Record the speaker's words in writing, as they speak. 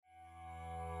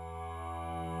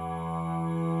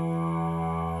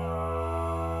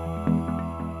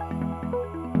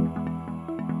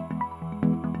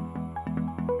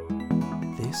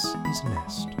This is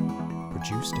Nest,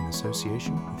 produced in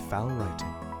association with Foul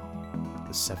Writing.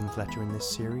 The seventh letter in this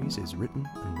series is written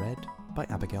and read by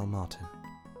Abigail Martin.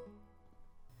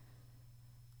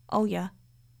 Olya,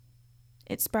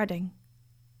 it's spreading.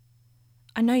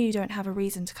 I know you don't have a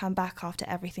reason to come back after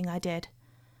everything I did,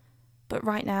 but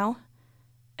right now,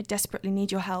 I desperately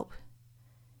need your help.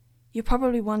 You're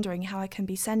probably wondering how I can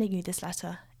be sending you this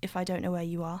letter if I don't know where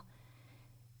you are.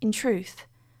 In truth,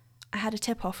 I had a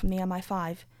tip-off from the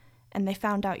MI5, and they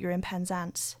found out you're in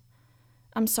Penzance.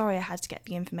 I'm sorry I had to get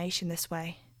the information this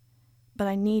way, but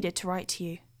I needed to write to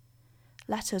you.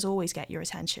 Letters always get your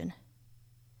attention.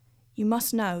 You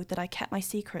must know that I kept my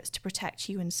secrets to protect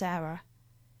you and Sarah.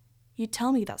 You'd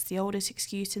tell me that's the oldest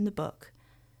excuse in the book,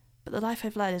 but the life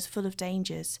I've led is full of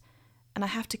dangers, and I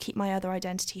have to keep my other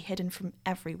identity hidden from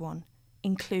everyone,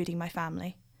 including my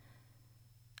family.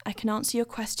 I can answer your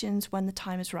questions when the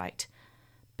time is right,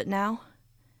 but now,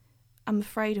 I'm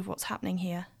afraid of what's happening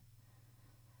here.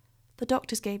 The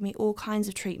doctors gave me all kinds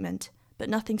of treatment, but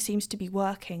nothing seems to be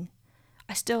working.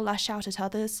 I still lash out at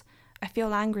others, I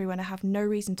feel angry when I have no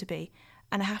reason to be,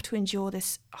 and I have to endure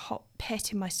this hot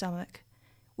pit in my stomach,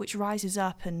 which rises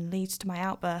up and leads to my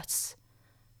outbursts.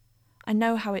 I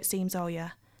know how it seems,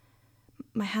 Olya.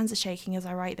 My hands are shaking as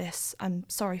I write this. I'm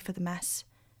sorry for the mess.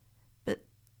 But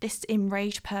this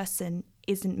enraged person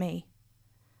isn't me.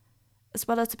 As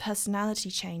well as a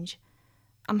personality change,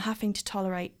 I'm having to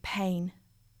tolerate pain.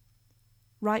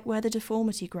 Right where the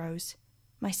deformity grows,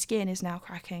 my skin is now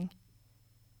cracking.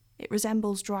 It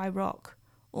resembles dry rock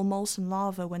or molten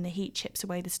lava when the heat chips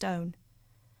away the stone.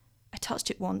 I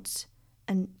touched it once,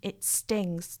 and it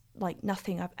stings like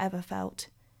nothing I've ever felt.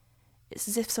 It's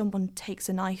as if someone takes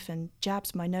a knife and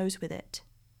jabs my nose with it.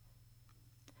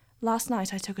 Last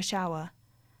night I took a shower,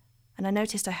 and I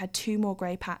noticed I had 2 more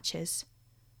grey patches.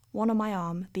 One on my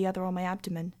arm, the other on my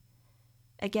abdomen.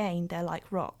 Again, they're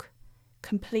like rock,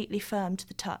 completely firm to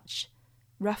the touch,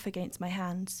 rough against my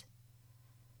hands.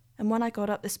 And when I got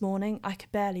up this morning, I could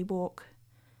barely walk.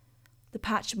 The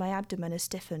patch of my abdomen has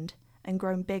stiffened and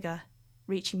grown bigger,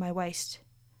 reaching my waist.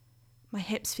 My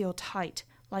hips feel tight,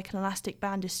 like an elastic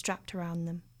band is strapped around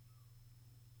them.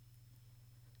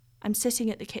 I'm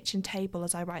sitting at the kitchen table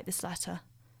as I write this letter.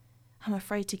 I'm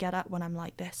afraid to get up when I'm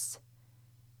like this.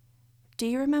 Do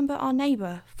you remember our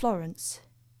neighbour, Florence?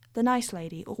 The nice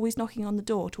lady, always knocking on the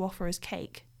door to offer us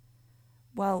cake?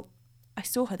 Well, I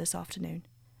saw her this afternoon.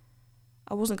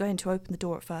 I wasn't going to open the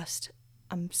door at first.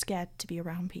 I'm scared to be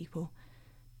around people.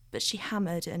 But she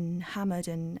hammered and hammered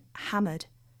and hammered.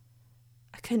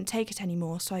 I couldn't take it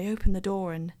anymore, so I opened the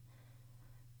door and...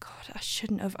 God, I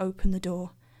shouldn't have opened the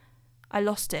door. I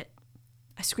lost it.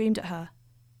 I screamed at her.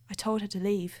 I told her to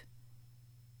leave.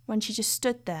 When she just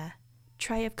stood there,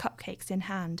 tray of cupcakes in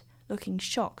hand, looking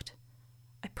shocked,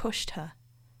 I pushed her.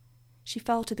 She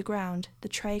fell to the ground, the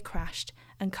tray crashed,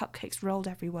 and cupcakes rolled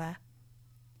everywhere.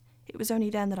 It was only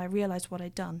then that I realised what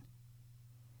I'd done.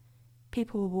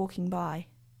 People were walking by,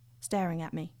 staring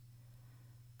at me.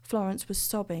 Florence was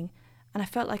sobbing, and I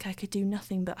felt like I could do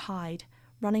nothing but hide,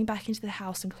 running back into the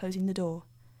house and closing the door.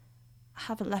 I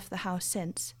haven't left the house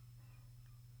since.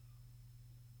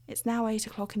 It's now 8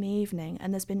 o'clock in the evening,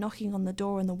 and there's been knocking on the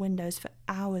door and the windows for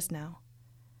hours now.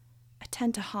 I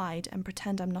tend to hide and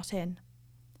pretend I'm not in,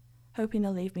 hoping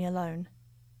they'll leave me alone,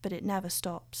 but it never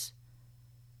stops.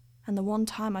 And the one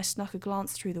time I snuck a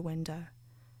glance through the window,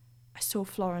 I saw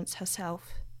Florence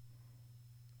herself.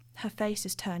 Her face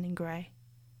is turning grey.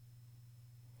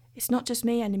 It's not just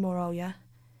me anymore, Olya.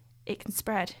 It can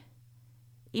spread.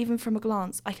 Even from a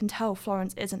glance, I can tell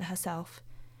Florence isn't herself.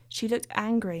 She looked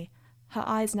angry, her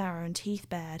eyes narrow and teeth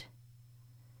bared.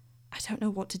 I don't know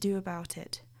what to do about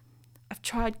it. I've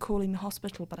tried calling the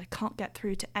hospital, but I can't get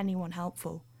through to anyone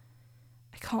helpful.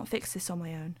 I can't fix this on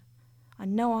my own. I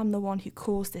know I'm the one who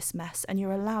caused this mess, and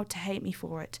you're allowed to hate me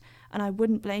for it, and I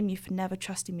wouldn't blame you for never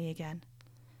trusting me again.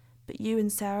 But you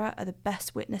and Sarah are the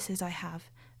best witnesses I have,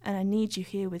 and I need you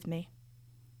here with me.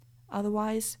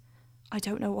 Otherwise, I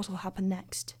don't know what'll happen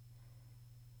next.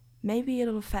 Maybe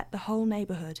it'll affect the whole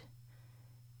neighbourhood.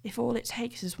 If all it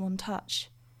takes is one touch,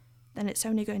 then it's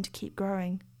only going to keep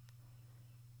growing.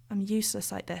 I'm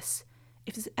useless like this.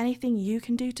 If there's anything you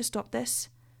can do to stop this,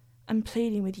 I'm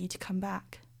pleading with you to come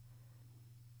back.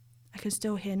 I can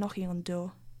still hear knocking on the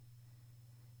door.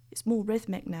 It's more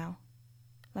rhythmic now,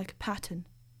 like a pattern.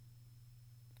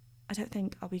 I don't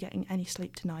think I'll be getting any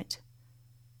sleep tonight.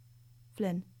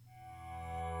 Flynn.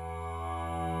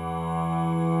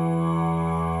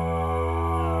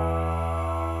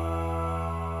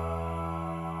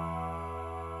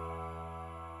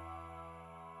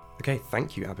 Okay,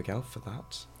 thank you, Abigail, for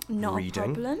that Not reading. a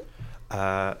problem.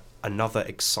 another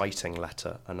exciting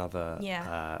letter, another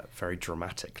very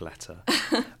dramatic letter.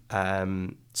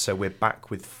 So we're back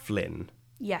with Flynn.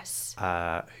 Yes.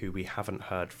 Who we haven't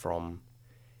heard from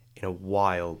in a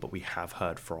while, but we have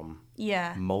heard from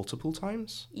multiple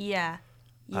times. Yeah.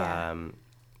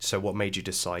 So what made you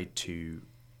decide to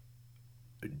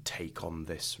take on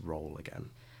this role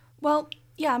again? Well,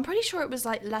 yeah, I'm pretty sure it was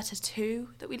like letter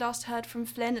 2 that we last heard from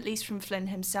Flynn, at least from Flynn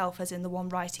himself, as in the one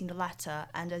writing the letter.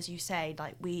 And as you say,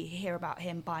 like, we hear about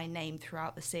him by name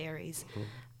throughout the series.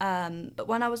 But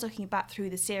when I was looking back through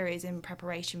the series in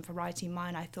preparation for writing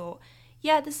mine, I thought,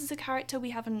 yeah, this is a character we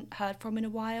haven't heard from in a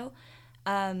while.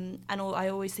 I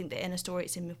always think that in a story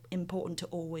it's important to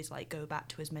always like go back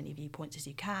to as many viewpoints as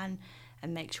you can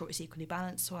and make sure it's equally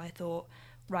balanced. So I thought,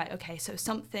 right, okay, so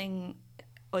something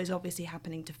is obviously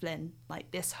happening to Flynn. Like,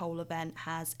 this whole event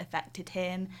has affected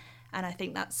him, and I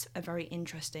think that's a very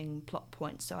interesting plot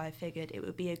point. So I figured it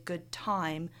would be a good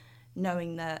time,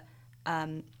 knowing that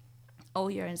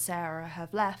Olya and Sarah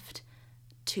have left,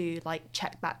 to like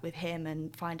check back with him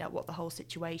and find out what the whole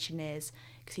situation is,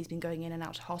 because he's been going in and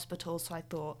out of hospital. So I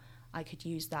thought I could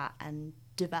use that and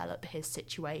develop his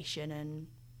situation and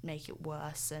make it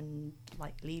worse and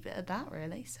like leave it at that,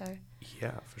 really. So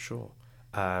yeah, for sure.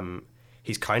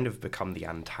 He's kind of become the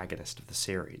antagonist of the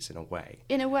series in a way.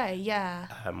 In a way, yeah.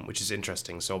 Which is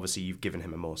interesting. So obviously you've given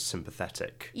him a more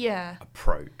sympathetic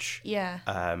approach. Yeah.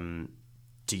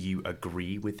 Do you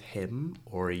agree with him,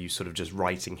 or are you sort of just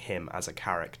writing him as a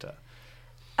character?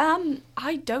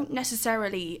 I don't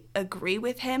necessarily agree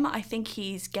with him. I think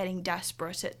he's getting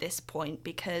desperate at this point,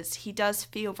 because he does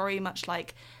feel very much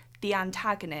like the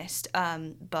antagonist,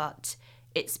 but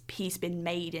he's been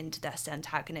made into this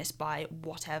antagonist by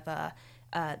whatever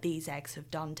these eggs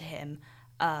have done to him.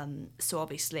 So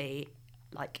obviously,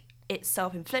 like, it's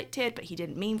self-inflicted, but he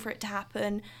didn't mean for it to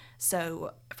happen.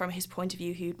 So from his point of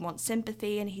view, he would want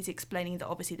sympathy, and he's explaining that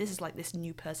obviously this is like this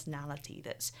new personality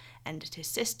that's entered his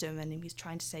system, and he's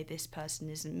trying to say this person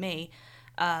isn't me.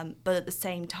 But at the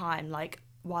same time, like,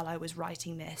 while I was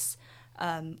writing this,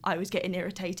 I was getting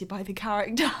irritated by the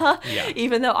character,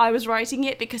 even though I was writing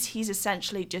it, because he's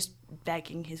essentially just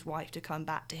begging his wife to come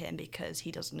back to him because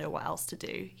he doesn't know what else to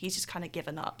do. He's just kind of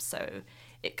given up. So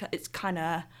it's kind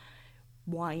of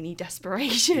whiny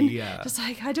desperation. Yeah. Just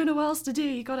like, I don't know what else to do.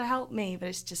 You got to help me. But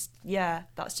it's just,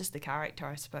 that's just the character,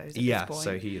 I suppose. At this point.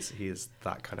 So he is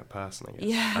that kind of person, I guess.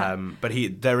 Yeah. But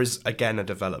there is again a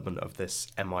development of this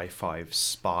MI5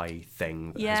 spy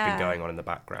thing that has been going on in the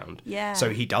background. Yeah. So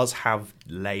he does have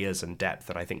layers and depth,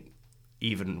 and I think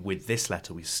even with this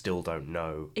letter, we still don't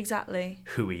know exactly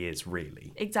who he is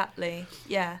really. Exactly.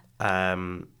 Yeah.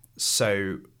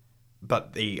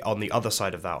 But on the other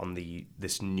side of that,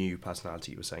 this new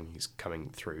personality you were saying he's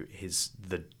coming through,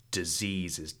 the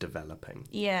disease is developing.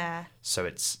 Yeah. So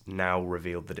it's now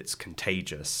revealed that it's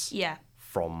contagious. Yeah.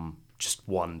 From just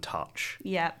one touch.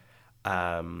 Yeah.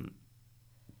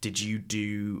 Did you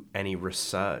do any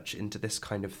research into this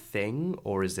kind of thing,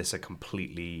 or is this a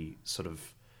completely sort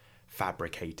of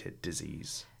fabricated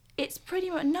disease? It's pretty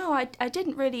much, no, I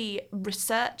didn't really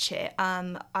research it.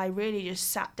 I really just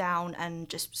sat down and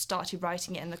just started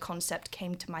writing it, and the concept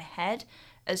came to my head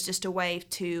as just a way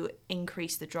to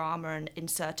increase the drama and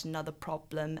insert another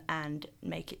problem and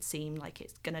make it seem like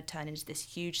it's going to turn into this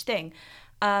huge thing.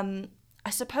 I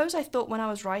suppose I thought when I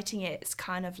was writing it, it's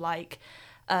kind of like,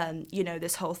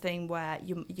 this whole thing where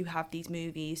you have these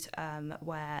movies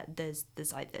where there's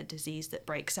like a disease that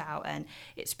breaks out and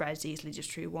it spreads easily just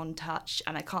through one touch.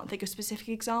 And I can't think of specific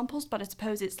examples, but I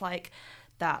suppose it's like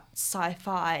that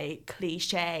sci-fi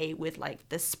cliche with like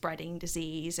the spreading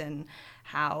disease and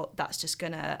how that's just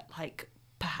gonna like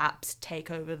perhaps take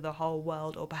over the whole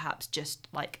world, or perhaps just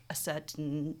like a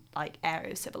certain like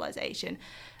area of civilization.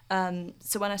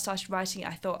 So when I started writing it,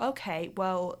 I thought, okay,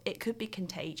 well, it could be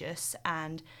contagious,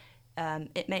 and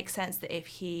it makes sense that if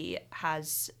he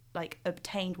has like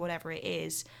obtained whatever it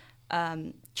is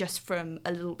just from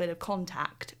a little bit of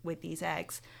contact with these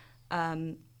eggs,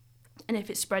 and if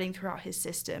it's spreading throughout his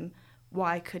system,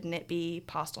 why couldn't it be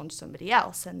passed on to somebody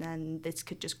else? And then this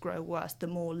could just grow worse the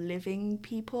more living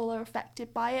people are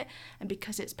affected by it. And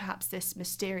because it's perhaps this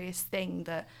mysterious thing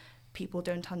that people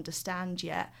don't understand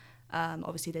yet,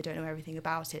 obviously they don't know everything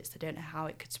about it, so they don't know how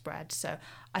it could spread. So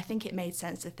I think it made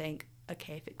sense to think,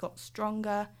 okay, if it got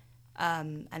stronger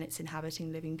and it's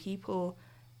inhabiting living people,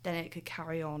 then it could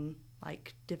carry on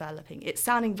like developing. It's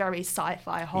sounding very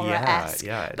sci-fi horror-esque,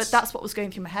 but that's what was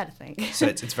going through my head, I think. So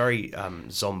it's very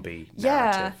zombie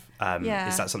narrative.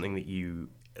 Is that something that you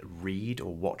read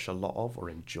or watch a lot of or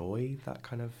enjoy, that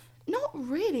kind of? Not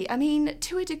really. I mean,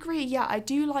 to a degree, yeah, I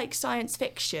do like science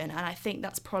fiction, and I think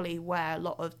that's probably where a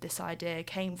lot of this idea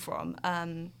came from.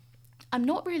 I'm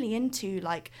not really into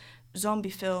like zombie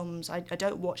films. I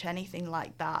don't watch anything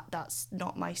like that. That's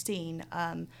not my scene.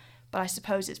 But I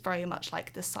suppose it's very much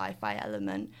like the sci-fi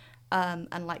element,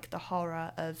 and like the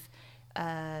horror of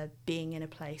being in a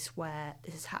place where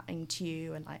this is happening to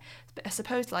you. And like, I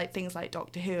suppose like things like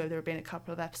Doctor Who, there have been a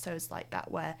couple of episodes like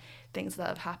that where things that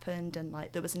have happened, and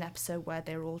like there was an episode where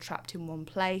they were all trapped in one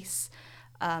place,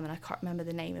 and I can't remember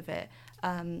the name of it.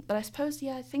 But I suppose,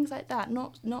 yeah, things like that.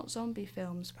 Not zombie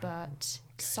films, but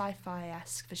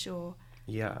sci-fi-esque for sure.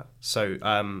 Yeah. So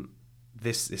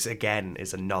this again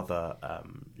is another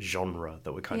genre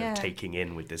that we're kind of taking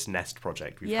in with this Nest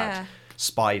project. We've had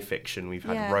spy fiction, we've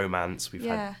had romance, we've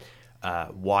had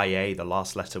YA. The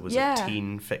Last Letter was a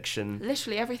teen fiction.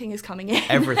 Literally everything is coming in.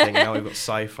 Everything. Now we've got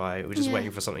sci-fi. We're just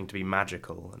waiting for something to be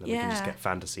magical, and then we can just get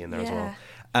fantasy in there as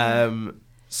well.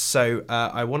 So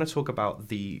I want to talk about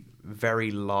the very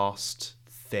last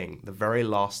thing, the very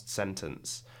last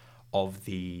sentence of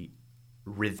the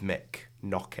rhythmic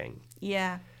knocking.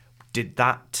 Yeah.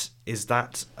 Is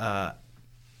that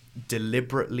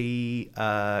deliberately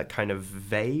kind of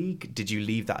vague? Did you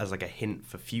leave that as like a hint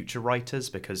for future writers?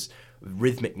 Because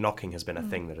rhythmic knocking has been a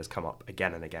thing that has come up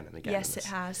again and again and again. Yes, it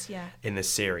has, yeah. In this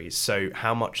series. So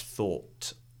how much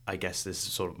thought, I guess this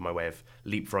is sort of my way of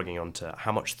leapfrogging onto,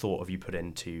 how much thought have you put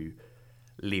into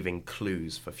leaving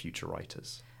clues for future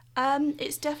writers?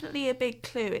 It's definitely a big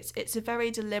clue. It's a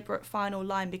very deliberate final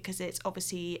line, because it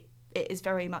is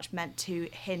very much meant to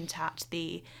hint at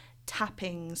the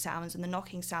tapping sounds and the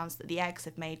knocking sounds that the eggs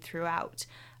have made throughout.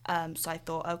 So I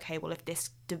thought, okay, well, if this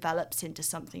develops into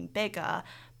something bigger,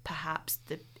 perhaps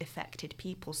the affected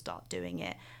people start doing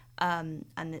it. And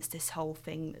it's this whole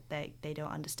thing that they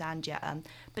don't understand yet.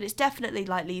 But it's definitely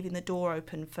like leaving the door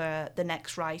open for the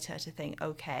next writer to think,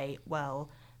 okay, well,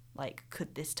 like,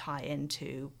 could this tie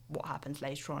into what happens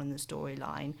later on in the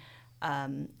storyline?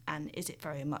 And is it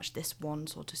very much this one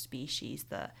sort of species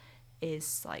that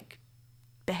is like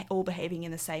all behaving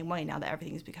in the same way now that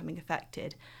everything is becoming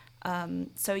affected?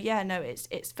 So yeah, no,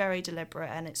 it's very deliberate,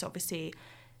 and it's obviously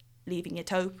leaving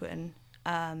it open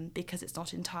because it's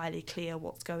not entirely clear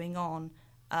what's going on.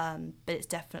 But it's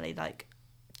definitely like,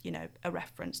 you know, a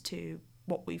reference to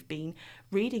what we've been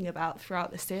reading about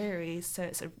throughout the series. So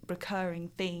it's a recurring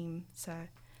theme. So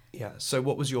yeah. So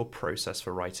what was your process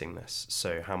for writing this?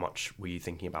 So how much were you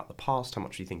thinking about the past? How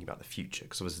much were you thinking about the future?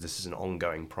 Because obviously this is an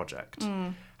ongoing project.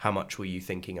 How much were you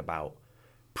thinking about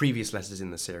previous letters in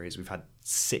the series? We've had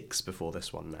 6 before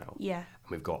this one now. Yeah.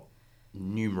 And we've got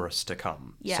numerous to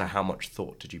come. Yeah. So how much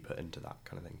thought did you put into that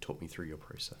kind of thing? Talk me through your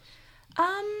process.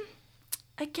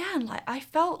 Again, like, I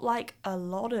felt like a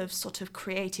lot of sort of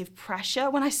creative pressure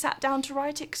when I sat down to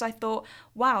write it, because I thought,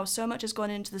 wow, so much has gone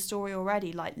into the story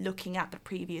already, like looking at the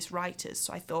previous writers.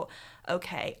 So I thought,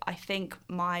 okay, I think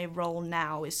my role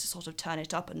now is to sort of turn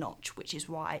it up a notch, which is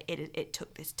why it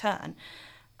took this turn.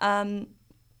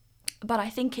 But I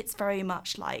think it's very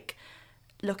much like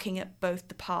looking at both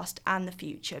the past and the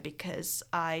future, because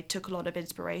I took a lot of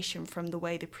inspiration from the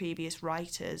way the previous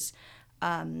writers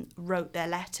wrote their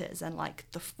letters, and like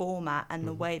the format and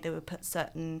the way they would put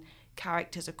certain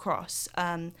characters across.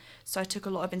 So I took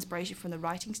a lot of inspiration from the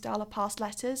writing style of past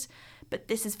letters, but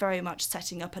this is very much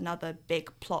setting up another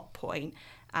big plot point,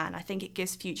 and I think it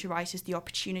gives future writers the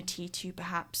opportunity to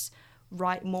perhaps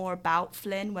write more about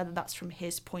Flynn, whether that's from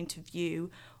his point of view,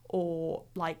 or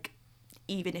like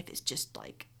even if it's just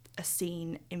like a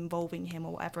scene involving him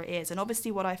or whatever it is. And obviously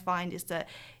what I find is that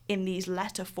in these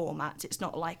letter formats, it's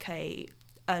not like a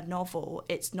novel,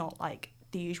 it's not like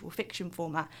the usual fiction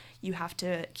format. You have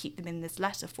to keep them in this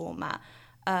letter format.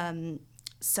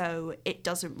 So it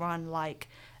doesn't run like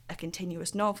a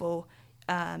continuous novel.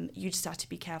 You just have to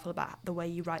be careful about the way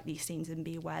you write these scenes and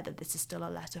be aware that this is still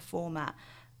a letter format.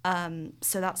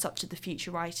 So that's up to the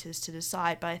future writers to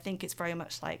decide, but I think it's very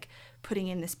much like putting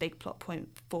in this big plot point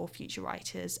for future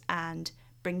writers and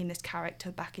bringing this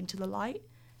character back into the light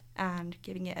and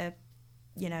giving it a,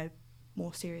 you know,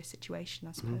 more serious situation,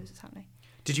 I suppose, is happening.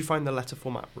 Did you find the letter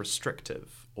format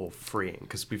restrictive or freeing?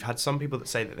 Because we've had some people that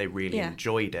say that they really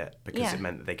enjoyed it because it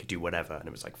meant that they could do whatever, and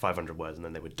it was like 500 words and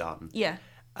then they were done. Yeah.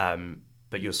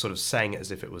 But you're sort of saying it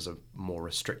as if it was a more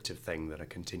restrictive thing than a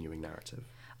continuing narrative.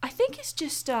 I think it's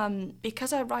just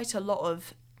because I write a lot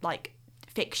of like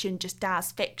fiction just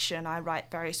as fiction. I write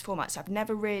various formats. I've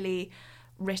never really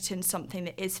written something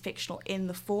that is fictional in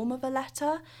the form of a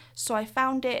letter. So I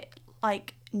found it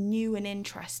like new and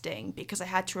interesting because I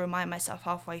had to remind myself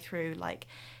halfway through, like,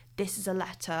 this is a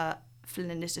letter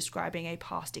Flynn is describing a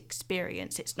past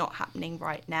experience. It's not happening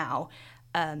right now.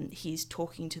 He's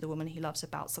talking to the woman he loves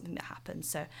about something that happened.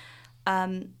 So,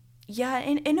 yeah,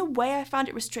 in a way I found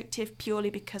it restrictive purely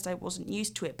because I wasn't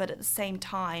used to it. But at the same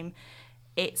time,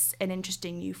 it's an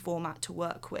interesting new format to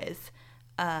work with,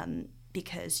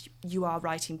 because you are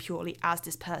writing purely as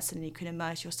this person and you can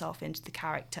immerse yourself into the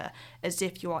character as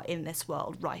if you are in this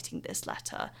world writing this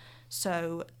letter.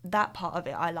 So that part of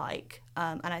it I like,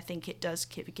 and I think it does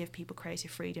give people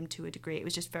creative freedom to a degree. It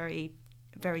was just very,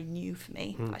 very new for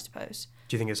me, I suppose.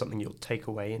 Do you think it's something you'll take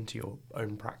away into your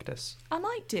own practice? I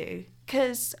might do,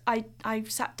 because I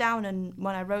sat down and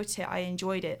when I wrote it, I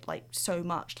enjoyed it like so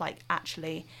much. Like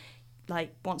actually,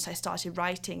 like once I started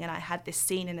writing and I had this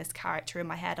scene and this character in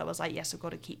my head, I was like, yes, I've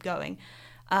got to keep going.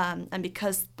 And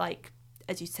because, like,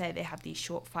 as you say, they have these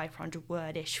short 500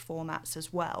 word-ish formats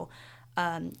as well.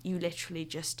 You literally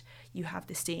just, you have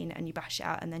the scene and you bash it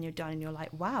out and then you're done and you're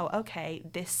like, wow, okay,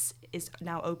 this is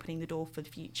now opening the door for the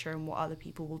future and what other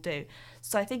people will do.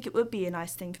 So I think it would be a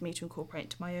nice thing for me to incorporate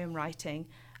into my own writing,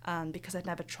 because I'd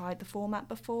never tried the format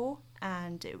before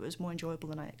and it was more enjoyable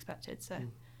than I expected. So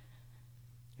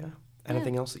yeah.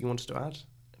 Anything else that you wanted to add?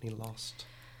 Any last?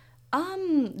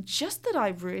 Just that I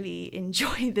really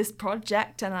enjoy this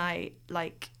project, and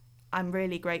I'm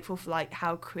really grateful for like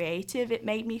how creative it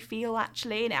made me feel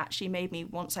actually, and it actually made me,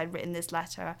 once I'd written this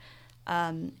letter,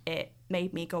 it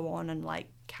made me go on and like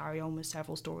carry on with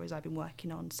several stories I've been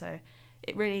working on. So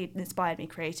it really inspired me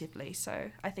creatively. So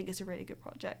I think it's a really good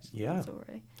project. Yeah.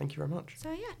 Thank you very much.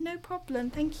 So yeah, no problem.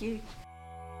 Thank you.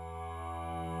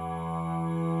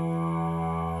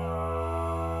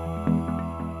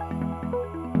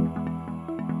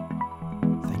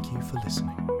 Thank you for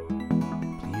listening.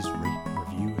 Please rate,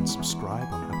 review and subscribe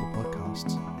on Apple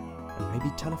Podcasts, and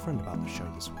maybe tell a friend about the show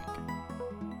this week.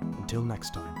 Until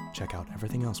next time, check out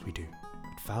everything else we do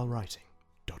at Foul Writing.